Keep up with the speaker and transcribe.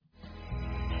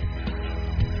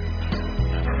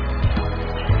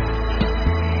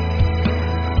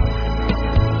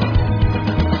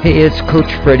Hey, it's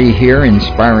Coach Freddie here,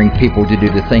 inspiring people to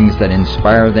do the things that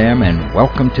inspire them, and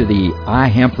welcome to the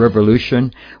iHemp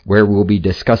Revolution, where we'll be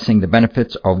discussing the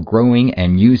benefits of growing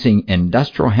and using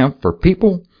industrial hemp for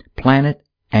people, planet,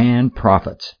 and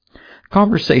profits.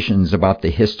 Conversations about the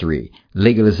history,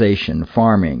 legalization,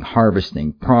 farming,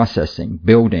 harvesting, processing,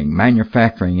 building,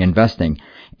 manufacturing, investing,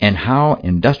 and how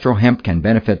industrial hemp can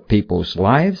benefit people's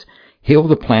lives, heal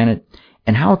the planet,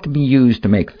 and how it can be used to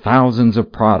make thousands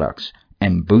of products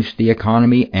and boost the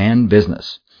economy and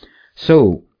business.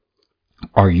 So,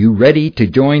 are you ready to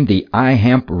join the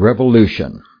iHemp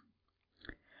revolution?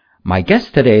 My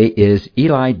guest today is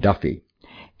Eli Duffy.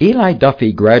 Eli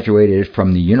Duffy graduated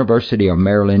from the University of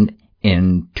Maryland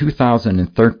in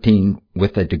 2013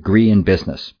 with a degree in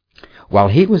business. While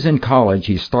he was in college,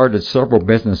 he started several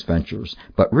business ventures,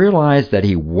 but realized that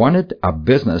he wanted a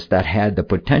business that had the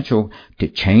potential to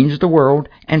change the world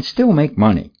and still make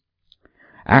money.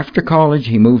 After college,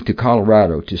 he moved to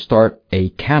Colorado to start a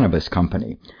cannabis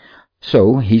company.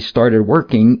 So he started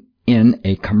working in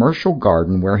a commercial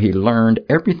garden where he learned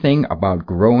everything about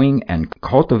growing and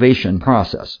cultivation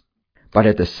process. But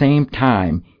at the same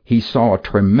time, he saw a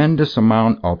tremendous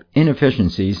amount of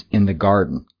inefficiencies in the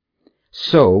garden.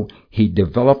 So he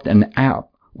developed an app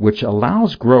which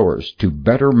allows growers to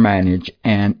better manage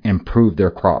and improve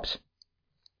their crops.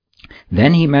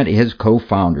 Then he met his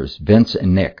co-founders, Vince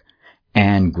and Nick,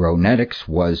 and Grownetics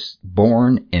was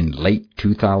born in late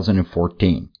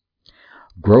 2014.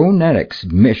 Grownetics'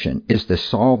 mission is to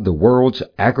solve the world's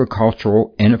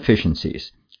agricultural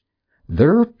inefficiencies.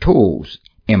 Their tools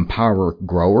empower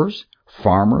growers,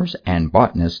 farmers, and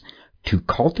botanists to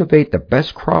cultivate the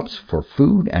best crops for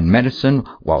food and medicine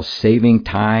while saving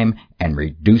time and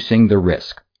reducing the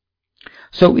risk.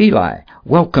 So Eli,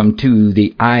 welcome to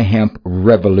the iHemp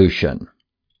revolution.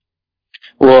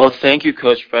 Well, thank you,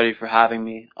 Coach Freddie, for having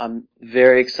me. I'm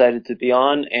very excited to be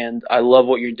on, and I love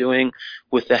what you're doing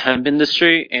with the hemp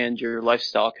industry and your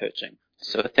lifestyle coaching.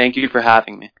 So thank you for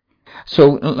having me.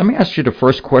 So let me ask you the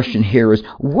first question here is,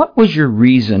 what was your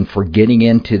reason for getting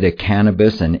into the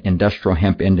cannabis and industrial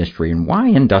hemp industry, and why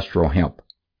industrial hemp?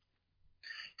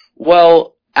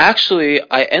 Well, actually,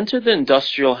 I entered the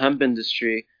industrial hemp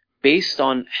industry based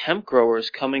on hemp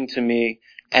growers coming to me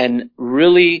and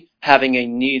really having a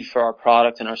need for our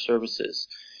product and our services.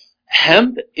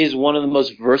 Hemp is one of the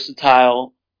most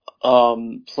versatile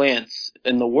plants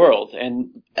in the world,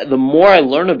 and the more I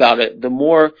learn about it, the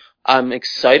more I'm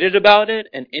excited about it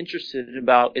and interested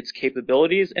about its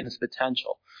capabilities and its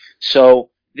potential. So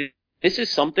this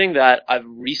is something that I've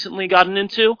recently gotten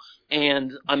into,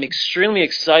 and I'm extremely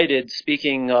excited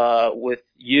speaking with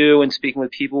you and speaking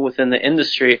with people within the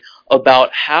industry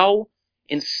about how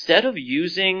instead of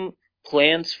using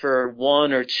plants for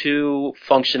one or two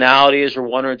functionalities or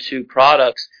one or two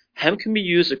products, hemp can be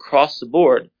used across the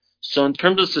board. So in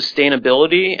terms of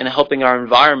sustainability and helping our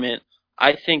environment,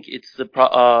 I think it's the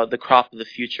crop of the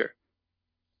future.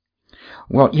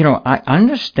 Well, I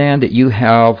understand that you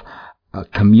have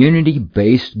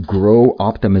community-based grow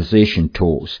optimization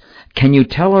tools. Can you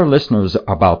tell our listeners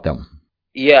about them?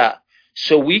 Yeah.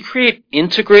 So we create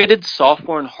integrated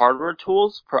software and hardware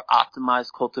tools for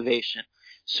optimized cultivation.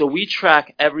 So we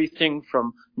track everything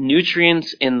from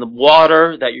nutrients in the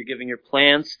water that you're giving your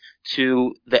plants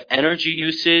to the energy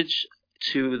usage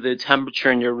to the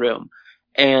temperature in your room.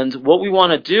 And what we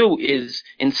want to do is,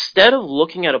 instead of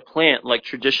looking at a plant like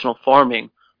traditional farming,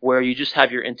 where you just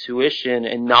have your intuition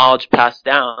and knowledge passed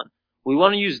down, we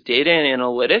want to use data and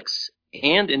analytics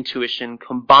and intuition,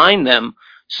 combine them,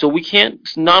 so we can't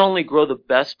not only grow the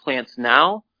best plants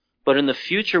now, but in the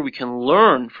future we can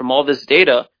learn from all this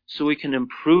data so we can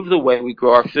improve the way we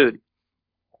grow our food.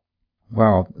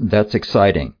 Wow, that's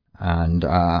exciting. And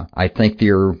I think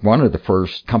you're one of the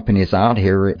first companies out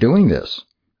here doing this.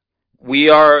 We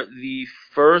are the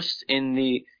first in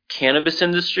the cannabis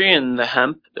industry and the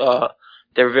hemp,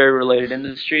 they're very related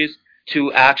industries,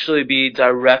 to actually be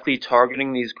directly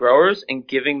targeting these growers and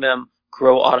giving them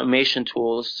grow automation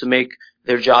tools to make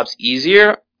their jobs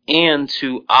easier and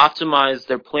to optimize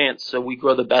their plants so we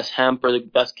grow the best hemp or the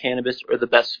best cannabis or the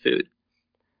best food.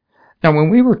 Now, when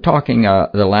we were talking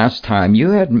the last time, you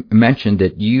had mentioned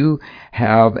that you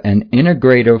have an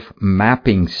integrative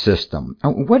mapping system.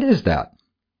 What is that?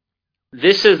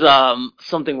 This is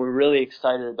something we're really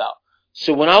excited about.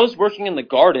 So when I was working in the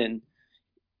garden,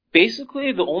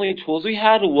 basically the only tools we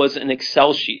had was an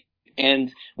Excel sheet.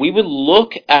 And we would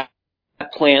look at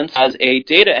plants as a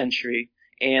data entry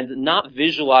and not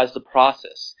visualize the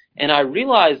process. And I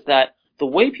realized that the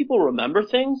way people remember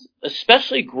things,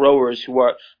 especially growers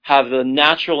who have a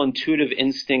natural intuitive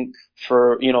instinct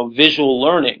for, visual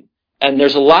learning, And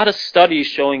there's a lot of studies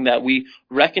showing that we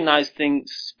recognize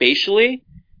things spatially,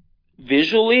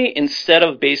 visually, instead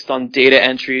of based on data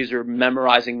entries or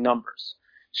memorizing numbers.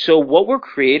 So what we're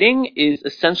creating is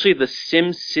essentially the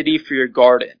Sim City for your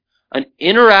garden, an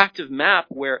interactive map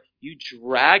where you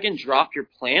drag and drop your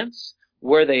plants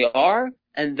where they are,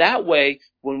 and that way,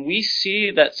 when we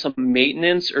see that some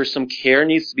maintenance or some care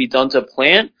needs to be done to a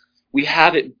plant, we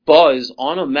have it buzz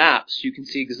on a map so you can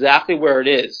see exactly where it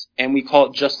is, and we call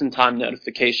it just-in-time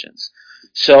notifications.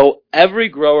 So every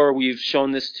grower we've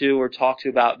shown this to or talked to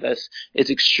about this is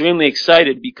extremely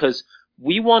excited because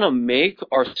we want to make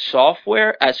our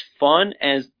software as fun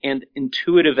and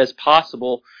intuitive as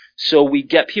possible so we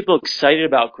get people excited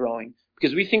about growing,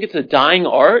 because we think it's a dying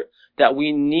art that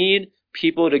we need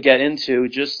people to get into,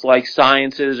 just like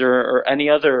sciences or any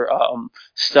other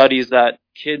studies that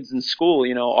kids in school,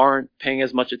 aren't paying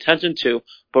as much attention to,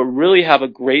 but really have a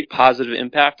great positive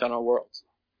impact on our world.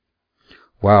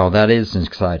 Wow, that is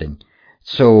exciting.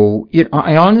 So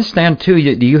I understand too.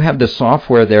 You have the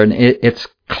software there, and it's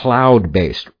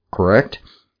cloud-based, correct?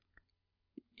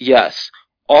 Yes.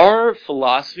 Our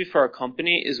philosophy for our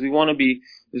company is we want to be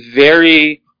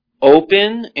very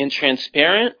open and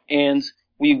transparent, and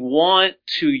we want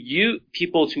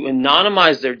people to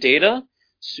anonymize their data,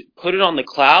 put it on the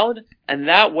cloud, and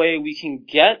that way we can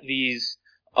get these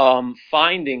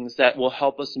findings that will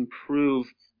help us improve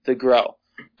the grow.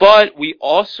 But we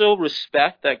also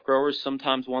respect that growers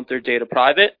sometimes want their data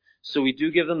private, so we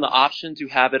do give them the option to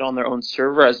have it on their own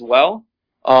server as well.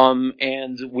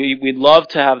 And we'd love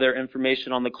to have their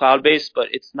information on the cloud base, but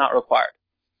it's not required.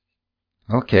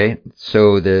 Okay,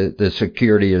 so the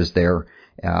security is there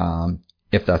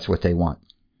if that's what they want.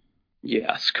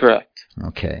 Yes, correct.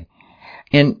 Okay,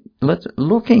 and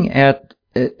looking at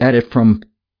it from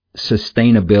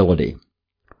sustainability.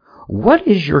 What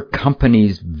is your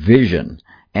company's vision,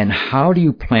 and how do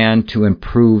you plan to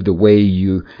improve the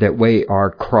way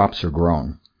our crops are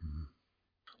grown?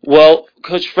 Well,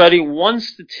 Coach Freddie, one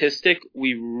statistic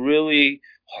we really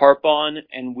harp on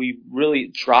and we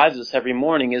really drives us every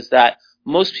morning is that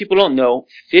most people don't know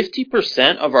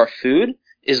 50% of our food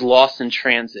is lost in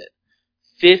transit.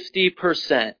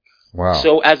 50%. Wow.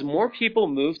 So as more people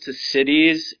move to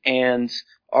cities and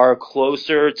are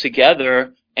closer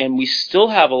together, and we still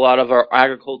have a lot of our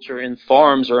agriculture in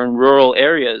farms or in rural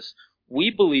areas,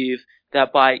 we believe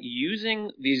that by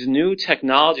using these new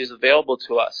technologies available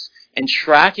to us and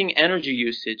tracking energy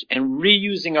usage and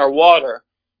reusing our water,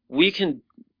 we can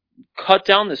cut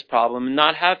down this problem and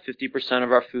not have 50%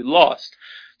 of our food lost.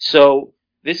 So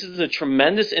this is a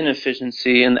tremendous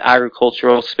inefficiency in the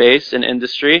agricultural space and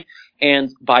industry.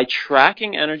 And by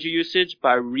tracking energy usage,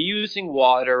 by reusing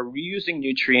water, reusing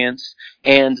nutrients,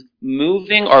 and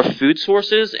moving our food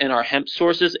sources and our hemp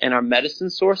sources and our medicine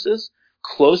sources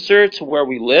closer to where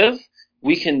we live,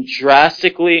 we can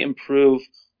drastically improve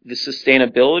the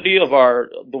sustainability of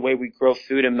the way we grow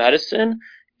food and medicine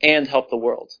and help the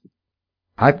world.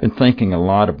 I've been thinking a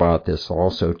lot about this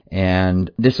also, and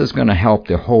this is going to help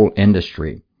the whole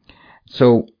industry.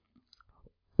 So,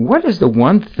 what is the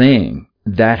one thing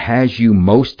that has you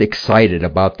most excited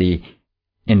about the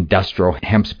industrial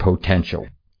hemp's potential?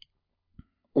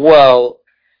 Well,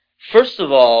 first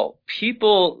of all,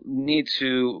 people need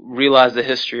to realize the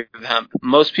history of hemp.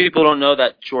 Most people don't know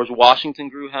that George Washington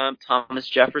grew hemp, Thomas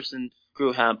Jefferson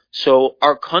grew hemp. So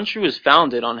our country was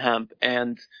founded on hemp,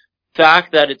 and the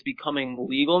fact that it's becoming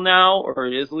legal now, or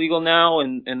it is legal now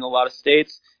in a lot of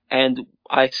states, and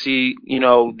I see,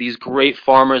 these great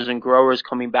farmers and growers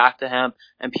coming back to hemp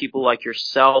and people like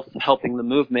yourself helping the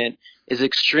movement is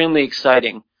extremely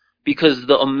exciting because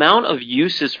the amount of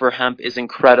uses for hemp is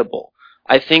incredible.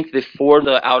 I think the Ford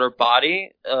the outer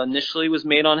body initially was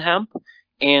made on hemp,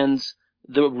 and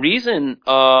the reason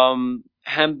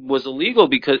hemp was illegal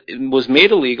because it was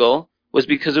made illegal was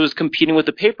because it was competing with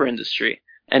the paper industry,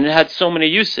 and it had so many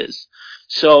uses.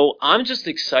 So I'm just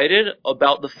excited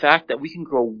about the fact that we can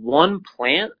grow one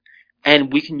plant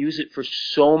and we can use it for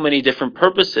so many different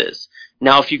purposes.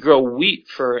 Now, if you grow wheat,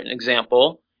 for an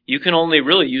example, you can only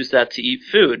really use that to eat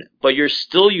food, but you're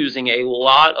still using a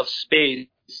lot of space,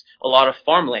 a lot of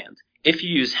farmland. If you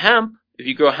use hemp, if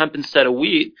you grow hemp instead of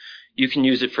wheat, you can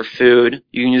use it for food,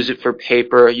 you can use it for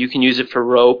paper, you can use it for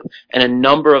rope, and a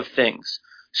number of things.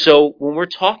 So when we're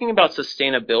talking about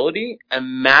sustainability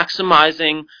and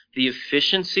maximizing the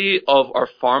efficiency of our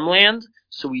farmland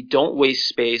so we don't waste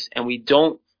space and we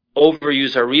don't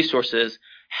overuse our resources,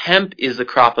 hemp is the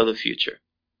crop of the future.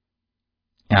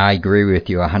 I agree with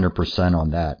you 100%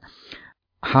 on that.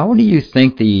 How do you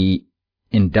think the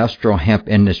industrial hemp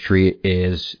industry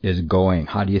is going?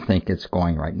 How do you think it's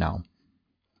going right now?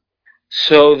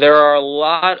 So there are a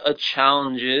lot of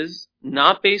challenges,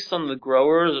 not based on the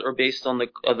growers or based on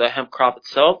the hemp crop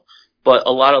itself, but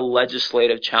a lot of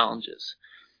legislative challenges.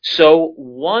 So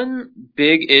one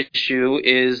big issue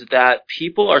is that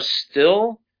people are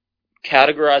still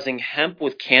categorizing hemp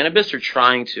with cannabis or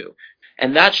trying to.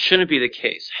 And that shouldn't be the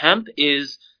case. Hemp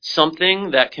is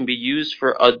something that can be used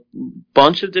for a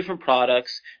bunch of different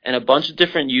products and a bunch of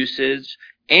different usage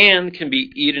and can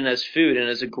be eaten as food and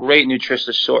is a great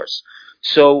nutritious source.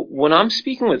 So when I'm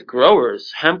speaking with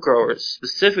growers, hemp growers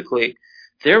specifically,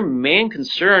 their main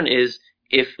concern is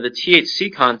if the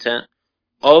THC content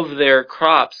of their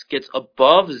crops gets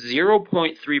above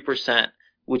 0.3%,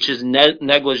 which is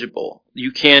negligible.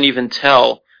 You can't even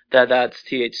tell that that's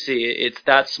THC. It's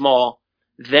that small.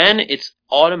 Then it's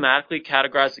automatically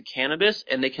categorized as cannabis,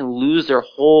 and they can lose their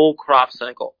whole crop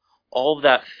cycle. All of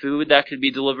that food that could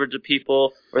be delivered to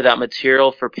people, or that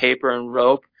material for paper and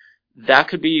rope, that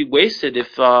could be wasted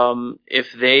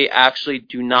if they actually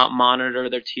do not monitor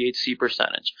their THC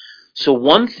percentage. So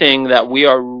one thing that we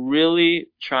are really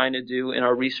trying to do in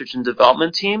our research and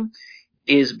development team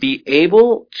is be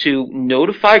able to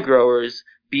notify growers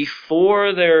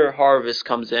before their harvest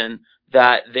comes in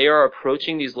that they are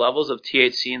approaching these levels of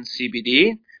THC and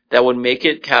CBD that would make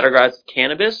it categorized as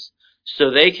cannabis, so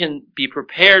they can be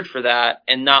prepared for that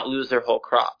and not lose their whole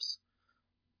crops.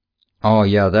 Oh,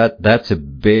 yeah, that's a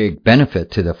big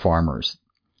benefit to the farmers.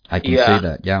 I can see Yeah.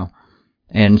 that, yeah.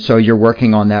 And so you're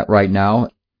working on that right now?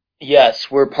 Yes,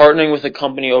 we're partnering with a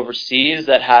company overseas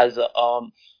that has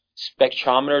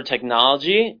spectrometer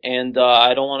technology, and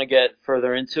I don't want to get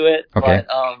further into it, Okay.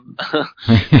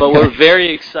 but we're very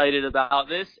excited about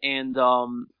this, and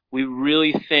we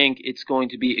really think it's going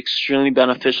to be extremely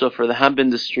beneficial for the hemp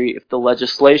industry if the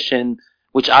legislation,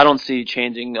 which I don't see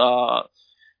changing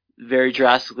very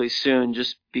drastically soon,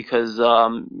 just because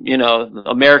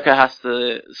America has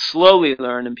to slowly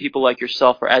learn, and people like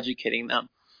yourself are educating them.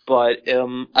 But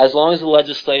as long as the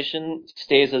legislation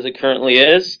stays as it currently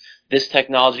is, this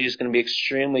technology is going to be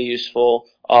extremely useful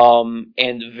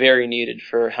and very needed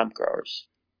for hemp growers.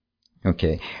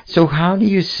 Okay. So how do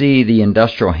you see the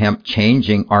industrial hemp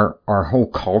changing our whole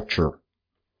culture?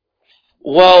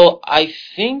 Well, I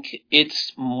think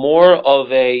it's more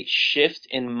of a shift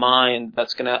in mind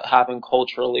that's going to happen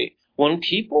culturally. When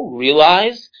people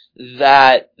realize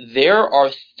that there are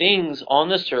things on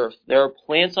this earth, there are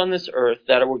plants on this earth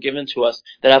that were given to us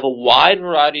that have a wide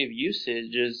variety of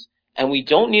usages, and we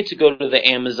don't need to go to the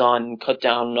Amazon and cut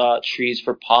down trees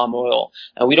for palm oil,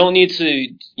 and we don't need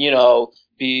to,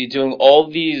 be doing all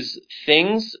these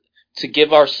things to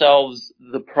give ourselves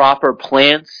the proper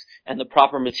plants and the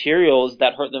proper materials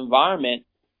that hurt the environment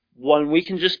when we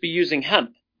can just be using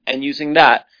hemp and using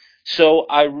that. So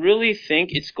I really think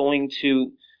it's going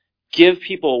to give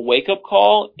people a wake-up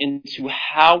call into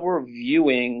how we're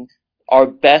viewing our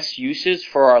best uses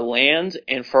for our land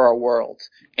and for our world,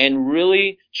 and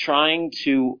really trying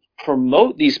to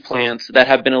promote these plants that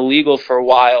have been illegal for a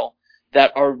while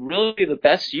that are really the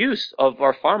best use of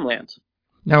our farmland.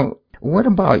 Now, what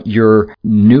about your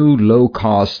new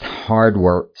low-cost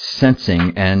hardware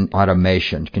sensing and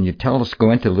automation? Can you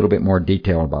go into a little bit more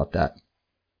detail about that?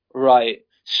 Right.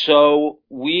 So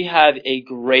we have a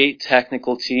great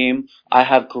technical team. I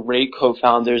have great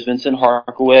co-founders, Vincent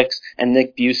Harkowicz and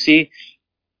Nick Busey,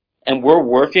 and we're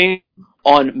working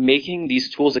on making these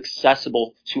tools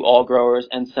accessible to all growers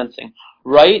and sensing.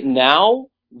 Right now,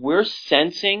 we're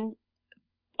sensing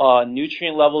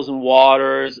nutrient levels in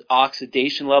waters,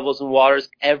 oxidation levels in waters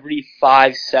every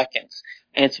 5 seconds.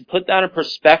 And to put that in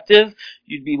perspective,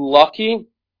 you'd be lucky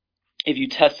if you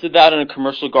tested that in a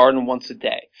commercial garden once a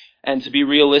day. And to be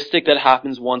realistic, that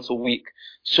happens once a week.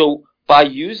 So by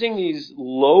using these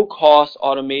low-cost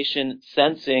automation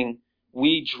sensing,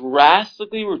 we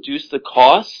drastically reduce the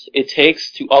costs it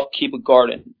takes to upkeep a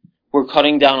garden. We're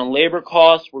cutting down on labor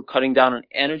costs, we're cutting down on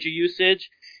energy usage,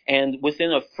 and within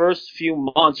the first few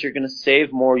months, you're going to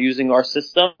save more using our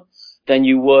system than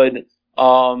you would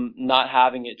not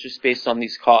having it, just based on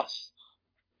these costs.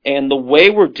 And the way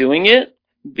we're doing it,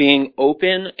 being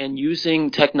open and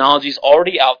using technologies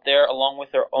already out there along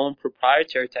with our own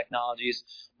proprietary technologies,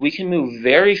 we can move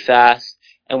very fast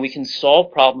and we can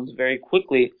solve problems very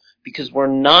quickly because we're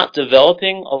not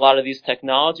developing a lot of these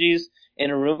technologies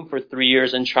in a room for 3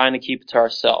 years and trying to keep it to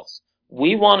ourselves.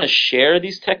 We want to share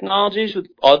these technologies with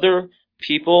other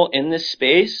people in this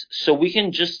space so we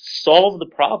can just solve the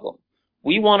problem.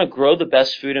 We want to grow the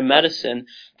best food and medicine,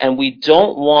 and we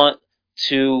don't want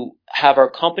to have our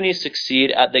company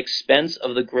succeed at the expense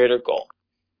of the greater goal.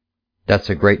 That's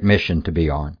a great mission to be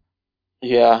on.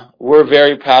 Yeah, we're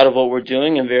very proud of what we're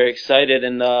doing and very excited.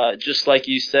 And just like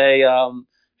you say,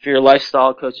 for your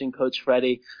lifestyle coaching, Coach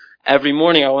Freddie, every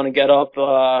morning I want to get up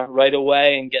right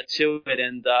away and get to it.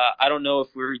 And I don't know if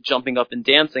we're jumping up and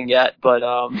dancing yet, but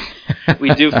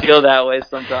we do feel that way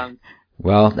sometimes.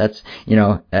 Well, that's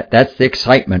the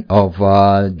excitement of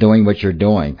doing what you're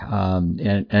doing,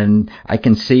 and I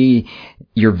can see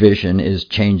your vision is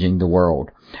changing the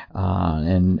world,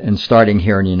 and starting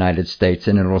here in the United States,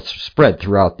 and it'll spread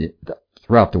throughout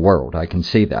the world. I can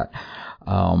see that.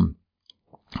 Um,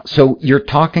 so you're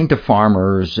talking to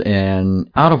farmers, and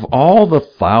out of all the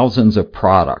thousands of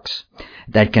products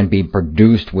that can be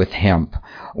produced with hemp,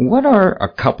 what are a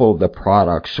couple of the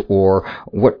products, or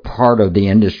what part of the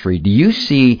industry do you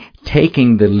see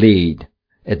taking the lead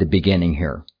at the beginning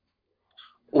here?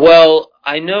 Well,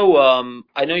 I know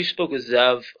you spoke with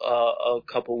Zev a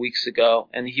couple weeks ago,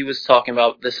 and he was talking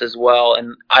about this as well,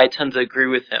 and I tend to agree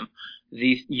with him.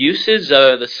 The uses that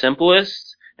are the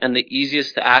simplest and the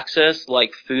easiest to access,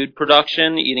 like food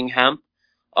production, eating hemp,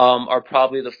 are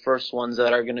probably the first ones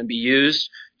that are going to be used,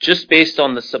 just based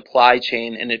on the supply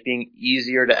chain and it being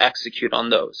easier to execute on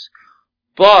those.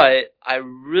 But I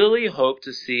really hope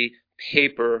to see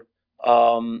paper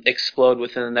explode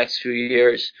within the next few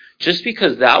years, just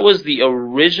because that was the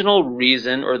original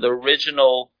reason, or the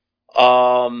original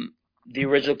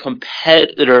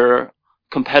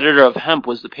competitor of hemp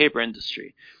was the paper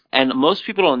industry. And most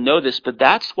people don't know this, but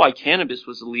that's why cannabis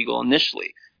was illegal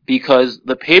initially, because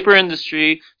the paper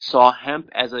industry saw hemp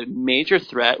as a major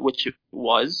threat, which it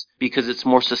was, because it's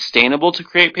more sustainable to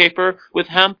create paper with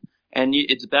hemp, and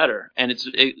it's better, and it's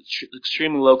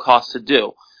extremely low cost to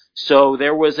do. So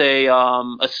there was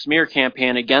a smear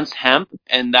campaign against hemp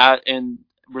and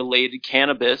related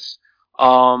cannabis,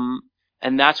 um,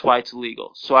 and that's why it's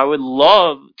illegal. So I would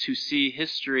love to see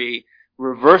history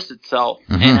reverse itself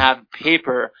and Mm-hmm. have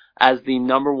paper as the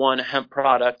number one hemp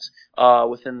product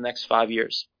within the next 5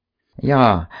 years.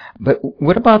 Yeah, but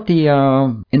what about the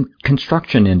in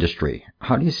construction industry?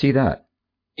 How do you see that?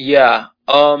 Yeah.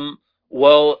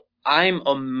 Well, I'm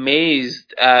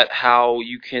amazed at how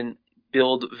you can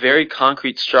build very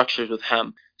concrete structures with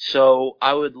hemp. So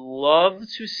I would love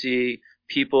to see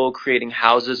people creating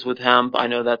houses with hemp. I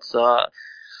know that's a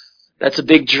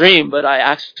big dream, but I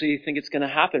actually think it's going to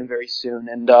happen very soon.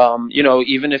 And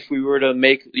even if we were to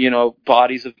make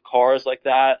bodies of cars like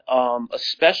that,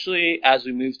 especially as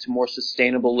we move to more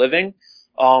sustainable living,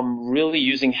 really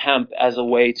using hemp as a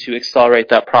way to accelerate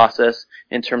that process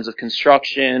in terms of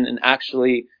construction and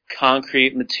actually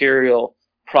concrete material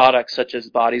products such as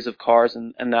bodies of cars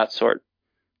and that sort.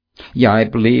 Yeah, I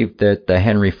believe that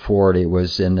Henry Ford, it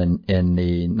was in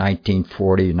the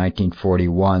 1940,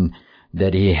 1941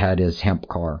 that he had his hemp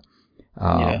car,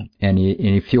 Yeah. and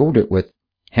he fueled it with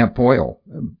hemp oil.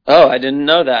 Oh, I didn't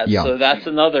know that. Yeah. So that's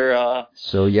So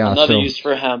yeah. another So use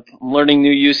for hemp. I'm learning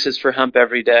new uses for hemp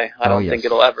every day. I oh don't think yes,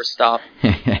 it'll ever stop.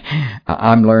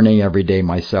 I'm learning every day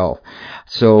myself.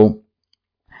 So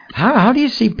how do you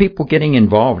see people getting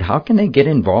involved? How can they get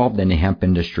involved in the hemp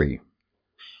industry?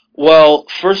 Well,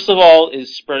 first of all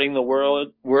is spreading the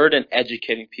word and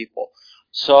educating people.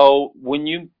 So when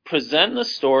you present the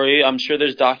story, I'm sure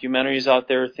there's documentaries out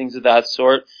there, things of that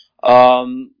sort.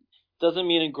 Um, doesn't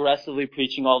mean aggressively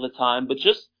preaching all the time, but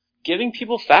just giving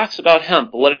people facts about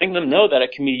hemp, letting them know that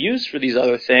it can be used for these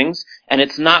other things, and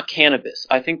it's not cannabis.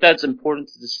 I think that's important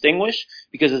to distinguish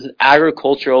because it's an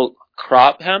agricultural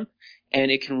crop, hemp, and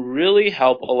it can really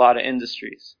help a lot of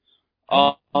industries.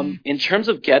 In terms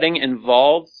of getting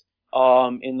involved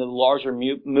in the larger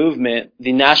movement,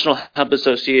 the National Hemp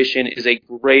Association is a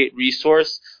great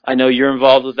resource. I know you're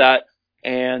involved with that,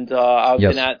 and I've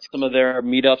been Yes. at some of their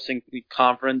meetups and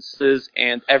conferences,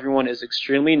 and everyone is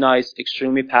extremely nice,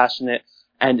 extremely passionate,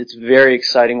 and it's very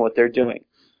exciting what they're doing.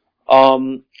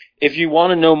 Um, if you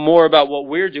want to know more about what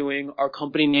we're doing, our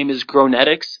company name is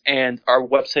Grownetics, and our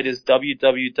website is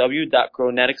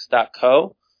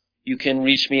www.grownetics.co. You can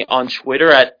reach me on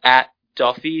Twitter at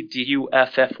Duffy,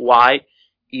 Duffy,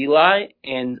 Eli,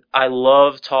 and I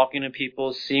love talking to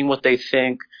people, seeing what they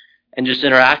think, and just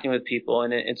interacting with people.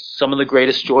 And it's some of the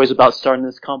greatest joys about starting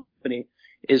this company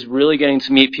is really getting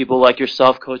to meet people like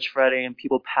yourself, Coach Freddie, and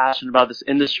people passionate about this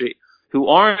industry who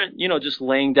aren't, just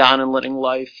laying down and letting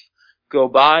life go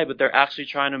by, but they're actually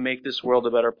trying to make this world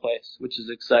a better place, which is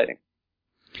exciting.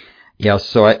 Yeah,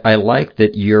 so I like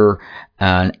that you're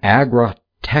an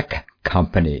agri-tech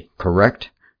company, correct?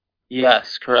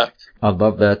 Yes, correct. I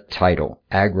love that title,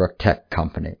 agri-tech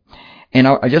company. And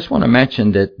I just want to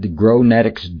mention that the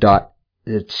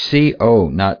it's co,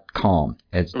 not com.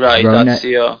 It's Right, grownet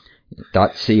 .co.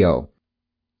 .co.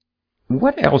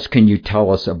 What else can you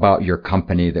tell us about your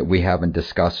company that we haven't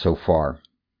discussed so far?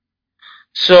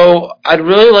 So I'd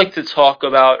really like to talk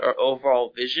about our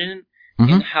overall vision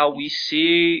Mm-hmm. and how we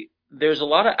see there's a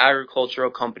lot of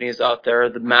agricultural companies out there,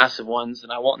 the massive ones,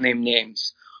 and I won't name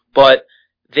names, but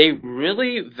they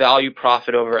really value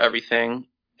profit over everything,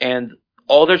 and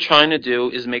all they're trying to do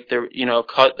is make their,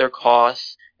 cut their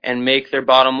costs and make their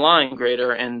bottom line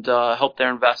greater and help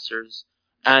their investors.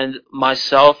 And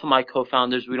myself and my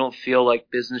co-founders, we don't feel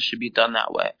like business should be done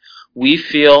that way. We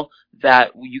feel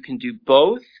that you can do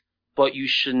both, but you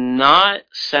should not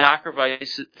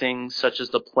sacrifice things such as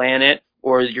the planet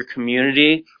or your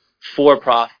community for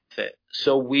profit.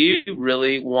 So we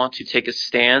really want to take a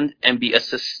stand and be a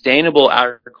sustainable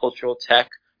agricultural tech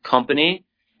company.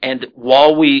 And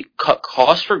while we cut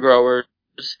costs for growers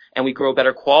and we grow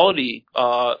better quality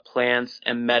plants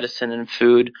and medicine and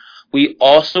food, we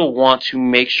also want to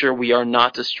make sure we are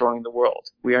not destroying the world.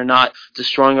 We are not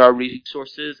destroying our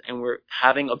resources, and we're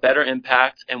having a better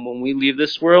impact. And when we leave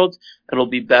this world, it'll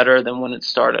be better than when it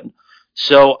started.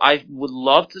 So I would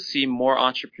love to see more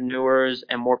entrepreneurs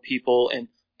and more people in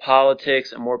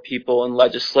politics and more people in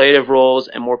legislative roles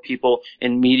and more people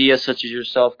in media such as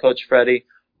yourself, Coach Freddie,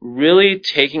 really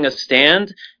taking a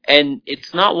stand. And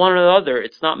it's not one or the other.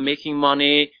 It's not making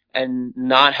money and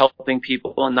not helping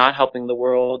people and not helping the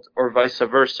world or vice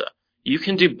versa. You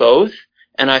can do both,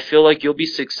 and I feel like you'll be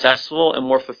successful and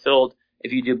more fulfilled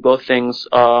if you do both things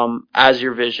as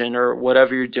your vision or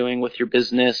whatever you're doing with your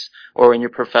business or in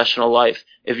your professional life.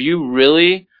 If you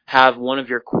really have one of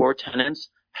your core tenets,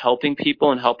 helping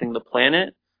people and helping the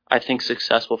planet, I think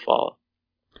success will follow.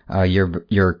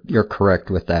 You're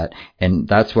correct with that, and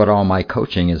that's what all my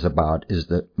coaching is about. Is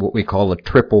that what we call a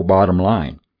triple bottom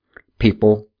line: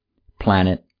 people,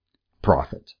 planet,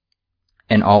 profit,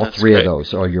 and all That's three great. of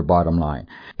those are your bottom line.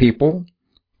 People,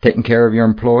 taking care of your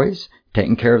employees,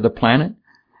 taking care of the planet,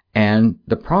 and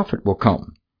the profit will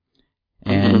come.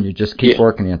 And you just keep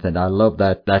working at it. I love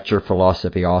that. That's your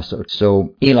philosophy also.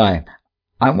 So, Eli,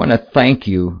 I want to thank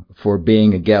you for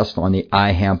being a guest on the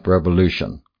iHemp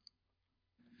Revolution.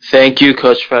 Thank you,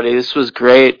 Coach Freddie. This was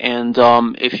great. And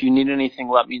if you need anything,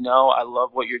 let me know. I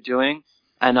love what you're doing.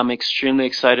 And I'm extremely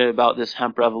excited about this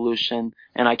hemp revolution.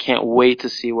 And I can't wait to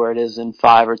see where it is in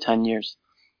 5 or 10 years.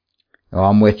 Oh,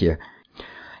 I'm with you.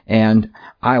 And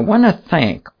I want to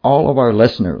thank all of our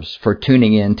listeners for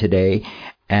tuning in today.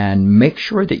 And make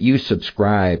sure that you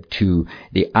subscribe to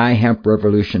the iHemp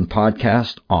Revolution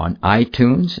podcast on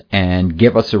iTunes and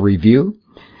give us a review.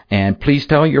 And please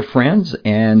tell your friends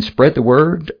and spread the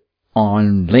word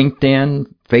on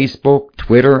LinkedIn, Facebook,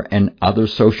 Twitter, and other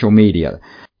social media.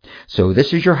 So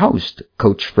this is your host,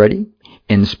 Coach Freddie,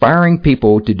 inspiring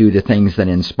people to do the things that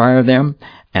inspire them.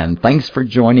 And thanks for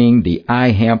joining the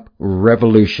iHemp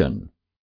Revolution.